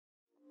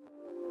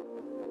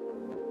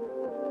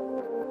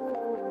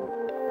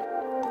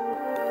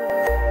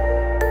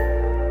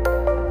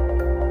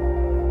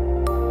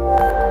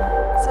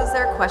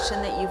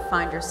question that you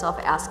find yourself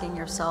asking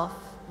yourself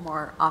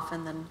more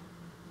often than,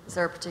 is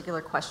there a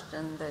particular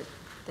question that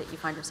you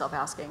find yourself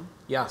asking?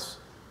 Yes.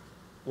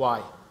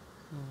 Why?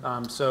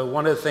 So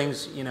one of the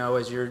things, you know,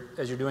 as you're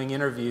doing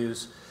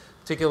interviews,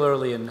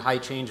 particularly in high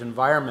change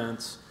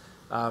environments,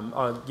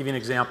 I'll give you an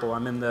example.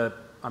 I'm in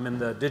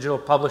the digital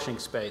publishing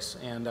space,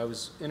 and I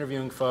was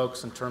interviewing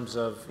folks in terms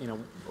of, you know,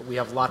 we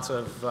have lots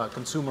of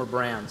consumer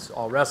brands,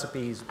 All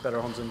Recipes, Better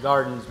Homes and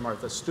Gardens,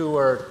 Martha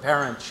Stewart,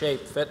 Parent,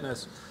 Shape,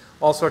 Fitness,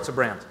 all sorts of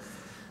brands.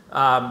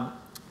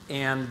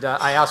 And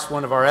I asked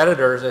one of our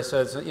editors, I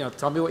said, you know,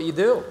 tell me what you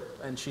do.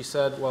 And she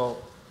said, well,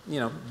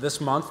 you know,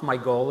 this month my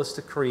goal is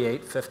to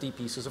create 50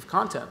 pieces of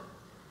content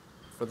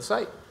for the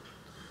site.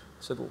 I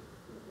said, well,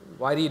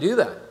 why do you do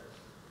that?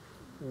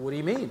 What do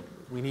you mean?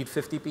 We need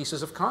 50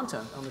 pieces of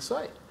content on the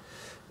site.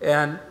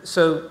 And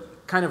so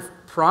kind of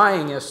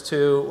prying as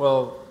to,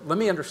 well, let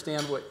me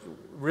understand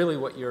really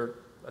what you're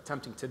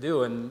attempting to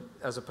do, and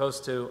as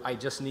opposed to, I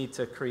just need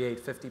to create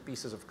 50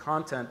 pieces of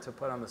content to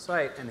put on the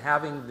site, and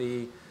having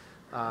the,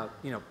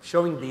 you know,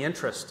 showing the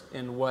interest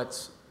in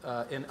what's,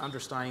 in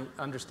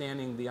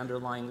understanding the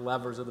underlying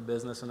levers of the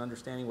business and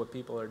understanding what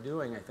people are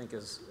doing, I think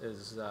is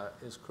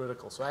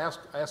critical. So I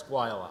ask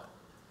why a lot.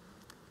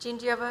 Jean,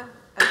 do you have a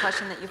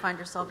question that you find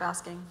yourself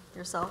asking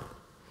yourself?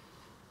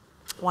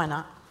 Why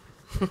not?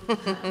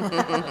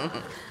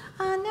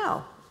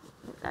 No.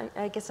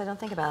 I guess I don't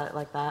think about it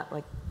like that,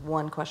 like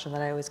one question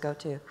that I always go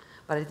to.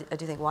 But I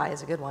do think why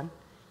is a good one.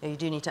 You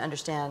do need to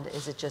understand,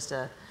 is it just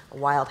a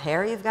wild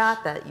hair you've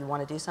got that you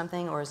want to do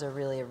something, or is there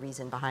really a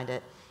reason behind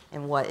it?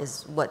 And what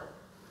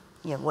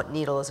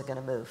needle is it going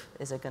to move?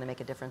 Is it going to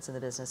make a difference in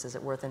the business? Is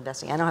it worth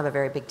investing? I don't have a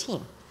very big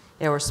team.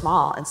 You know, we're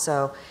small, and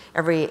so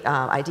every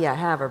idea I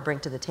have or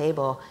bring to the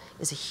table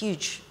is a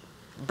huge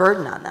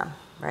burden on them,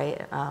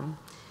 right?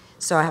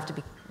 So I have to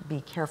be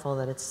careful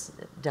that it's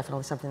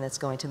definitely something that's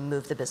going to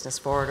move the business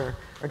forward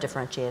or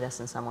differentiate us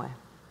in some way.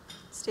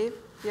 Steve,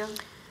 yeah.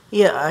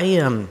 Yeah,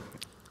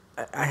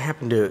 I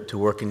happen to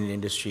work in an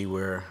industry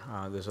where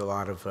there's a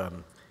lot of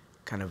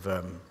kind of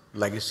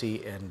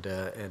legacy and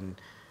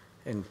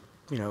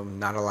you know,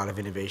 not a lot of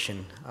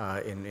innovation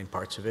in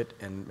parts of it,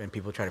 and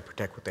people try to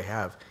protect what they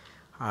have.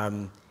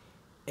 And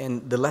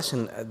the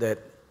lesson that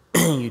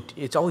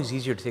it's always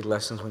easier to take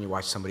lessons when you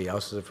watch somebody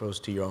else as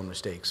opposed to your own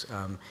mistakes.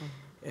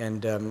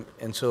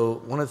 And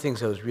so one of the things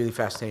that was really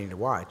fascinating to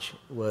watch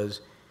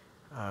was,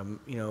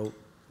 you know,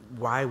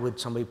 why would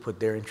somebody put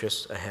their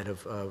interests ahead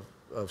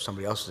of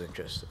somebody else's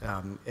interests?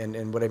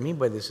 And what I mean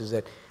by this is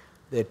that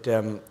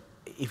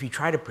if you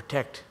try to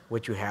protect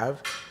what you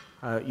have,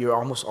 you're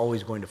almost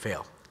always going to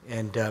fail.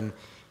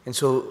 And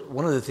so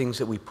one of the things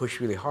that we pushed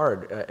really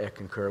hard at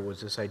Concur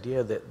was this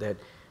idea that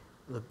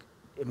look,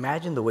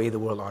 imagine the way the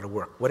world ought to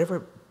work. Whatever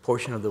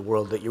portion of the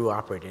world that you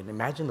operate in,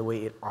 imagine the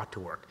way it ought to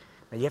work.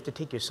 Now you have to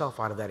take yourself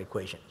out of that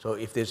equation. So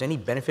if there's any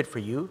benefit for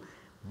you,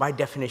 by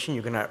definition,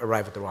 you're going to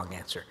arrive at the wrong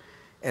answer.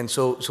 And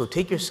so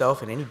take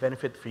yourself and any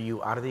benefit for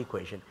you out of the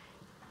equation,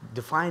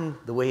 define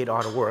the way it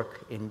ought to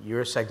work in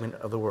your segment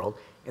of the world,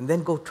 and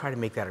then go try to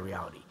make that a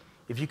reality.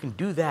 If you can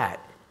do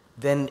that,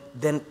 then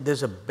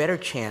there's a better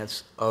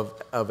chance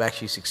of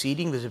actually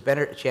succeeding. There's a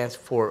better chance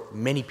for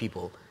many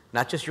people,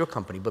 not just your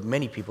company, but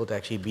many people to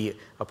actually be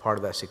a part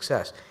of that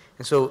success.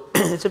 And so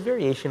it's a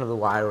variation of the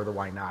why or the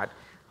why not.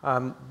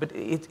 But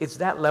it's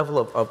that level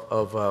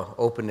of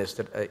openness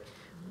that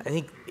I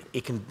think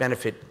it can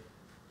benefit,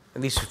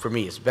 at least for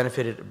me, it's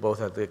benefited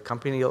both at the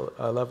company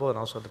level and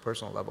also at the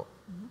personal level.